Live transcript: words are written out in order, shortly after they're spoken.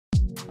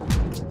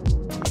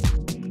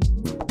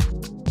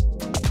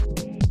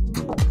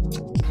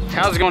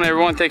How's it going,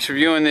 everyone? Thanks for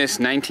viewing this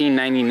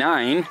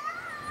 1999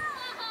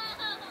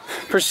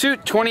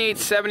 Pursuit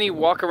 2870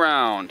 walk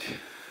around.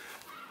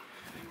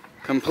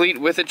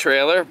 Complete with a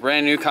trailer,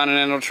 brand new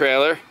Continental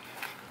trailer.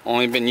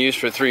 Only been used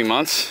for 3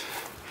 months.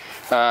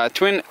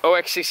 Twin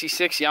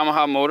OX66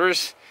 Yamaha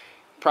motors,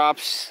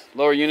 props,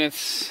 lower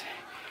units,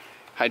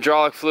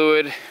 hydraulic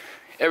fluid.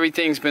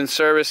 Everything's been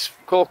serviced.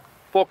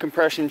 Full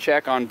compression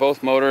check on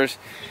both motors.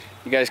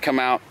 You guys come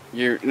out,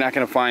 you're not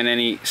going to find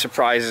any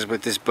surprises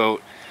with this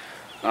boat.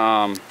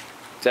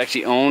 It's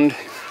actually owned,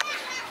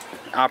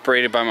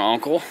 operated by my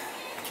uncle.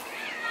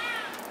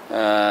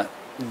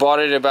 Bought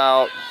it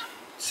about,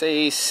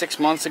 say, 6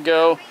 months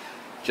ago.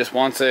 Just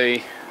wants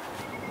a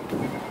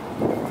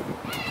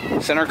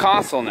center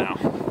console now.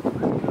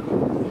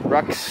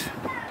 Rucks,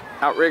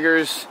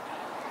 outriggers.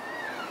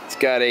 It's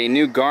got a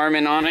new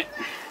Garmin on it.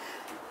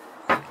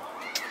 You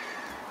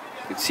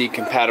can see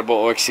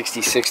compatible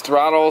OX66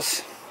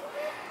 throttles.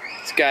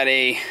 It's got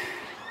a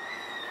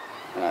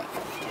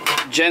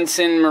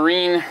Jensen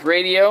Marine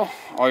radio.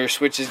 All your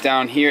switches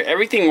down here.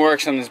 Everything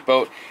works on this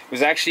boat. It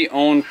was actually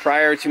owned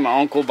prior to my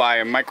uncle by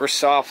a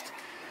Microsoft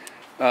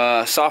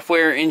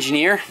software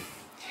engineer,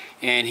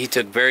 and he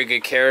took very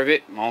good care of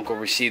it. My uncle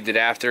received it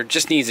after.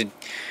 Just needs a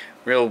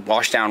real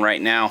wash down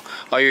right now.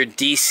 All your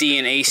DC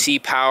and AC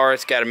power.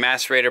 It's got a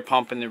macerator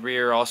pump in the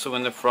rear, also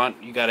in the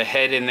front. You got a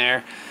head in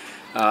there.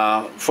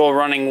 Full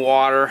running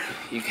water.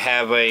 You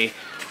have a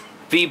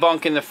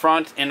V-bunk in the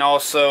front and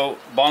also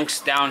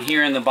bunks down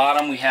here in the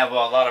bottom. We have a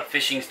lot of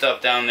fishing stuff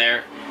down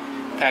there,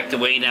 packed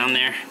away down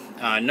there.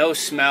 No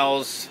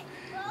smells,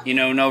 you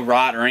know, no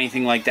rot or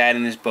anything like that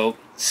in this boat.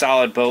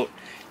 Solid boat.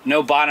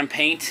 No bottom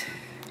paint.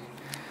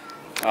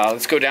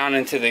 Let's go down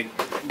into the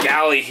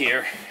galley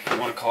here, if you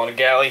want to call it a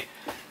galley.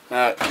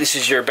 This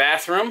is your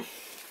bathroom.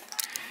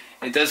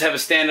 It does have a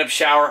stand-up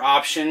shower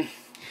option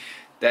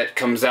that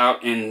comes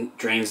out and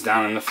drains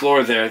down on the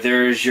floor there.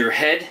 There's your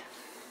head.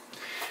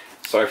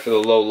 Sorry for the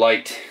low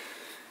light.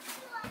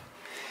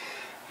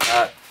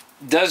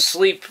 Does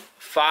sleep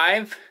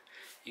 5.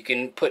 You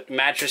can put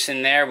mattress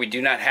in there. We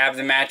do not have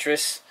the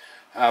mattress,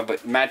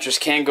 but mattress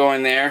can go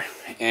in there,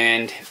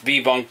 and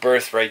V-bunk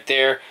berth right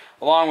there,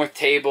 along with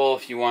table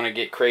if you want to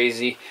get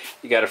crazy.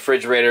 You got a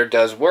refrigerator,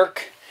 does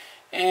work,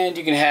 and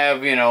you can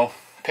have, you know,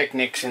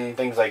 picnics and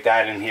things like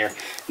that in here.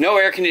 No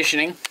air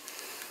conditioning,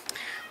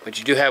 but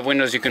you do have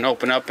windows you can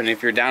open up, and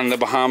if you're down in the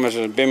Bahamas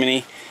or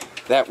Bimini,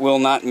 that will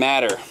not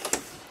matter.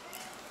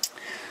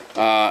 We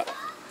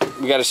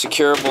got a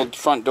secureable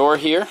front door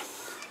here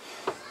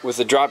with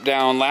a drop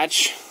down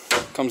latch.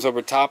 Comes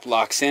over top,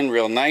 locks in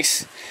real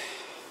nice.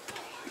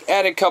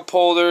 Added cup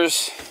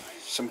holders,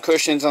 some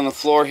cushions on the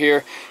floor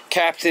here,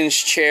 captain's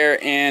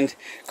chair and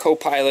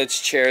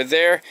co-pilot's chair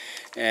there.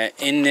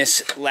 In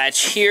this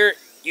latch here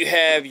you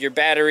have your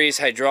batteries,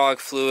 hydraulic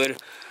fluid,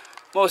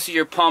 most of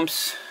your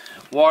pumps,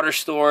 water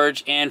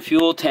storage, and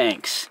fuel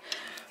tanks.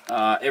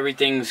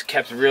 Everything's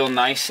kept real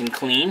nice and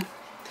clean.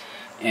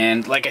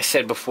 And like I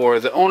said before,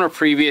 the owner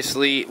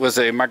previously was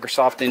a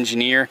Microsoft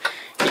engineer.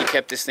 He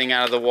kept this thing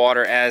out of the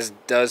water, as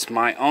does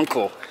my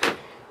uncle.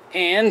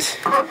 And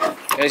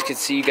you guys can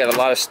see you got a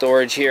lot of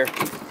storage here.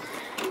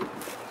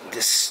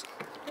 This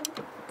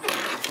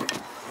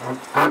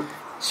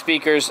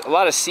speakers, a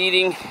lot of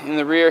seating in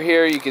the rear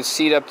here. You can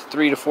seat up to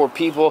 3 to 4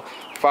 people,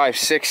 5,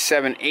 6,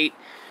 7, 8.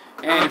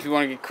 And if you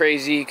want to get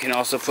crazy, you can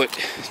also put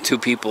 2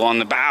 people on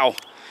the bow.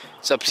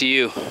 It's up to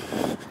you.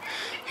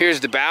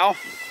 Here's the bow.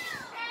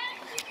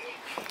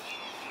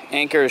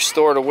 Anchor is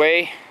stored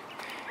away.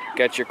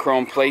 Got your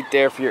chrome plate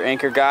there for your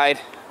anchor guide.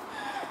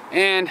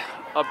 And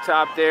up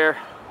top there,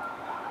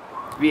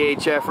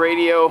 VHF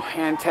radio,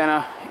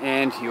 antenna,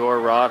 and your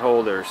rod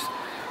holders.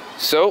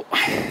 So,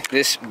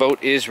 this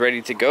boat is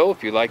ready to go.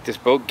 If you like this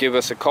boat, give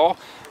us a call.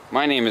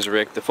 My name is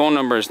Rick. The phone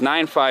number is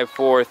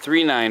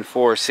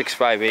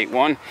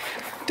 954-394-6581. It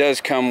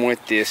does come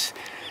with this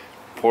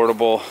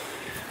portable,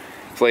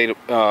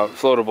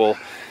 floatable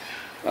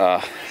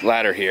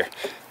ladder here.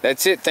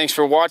 That's it. Thanks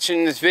for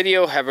watching this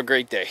video. Have a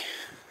great day.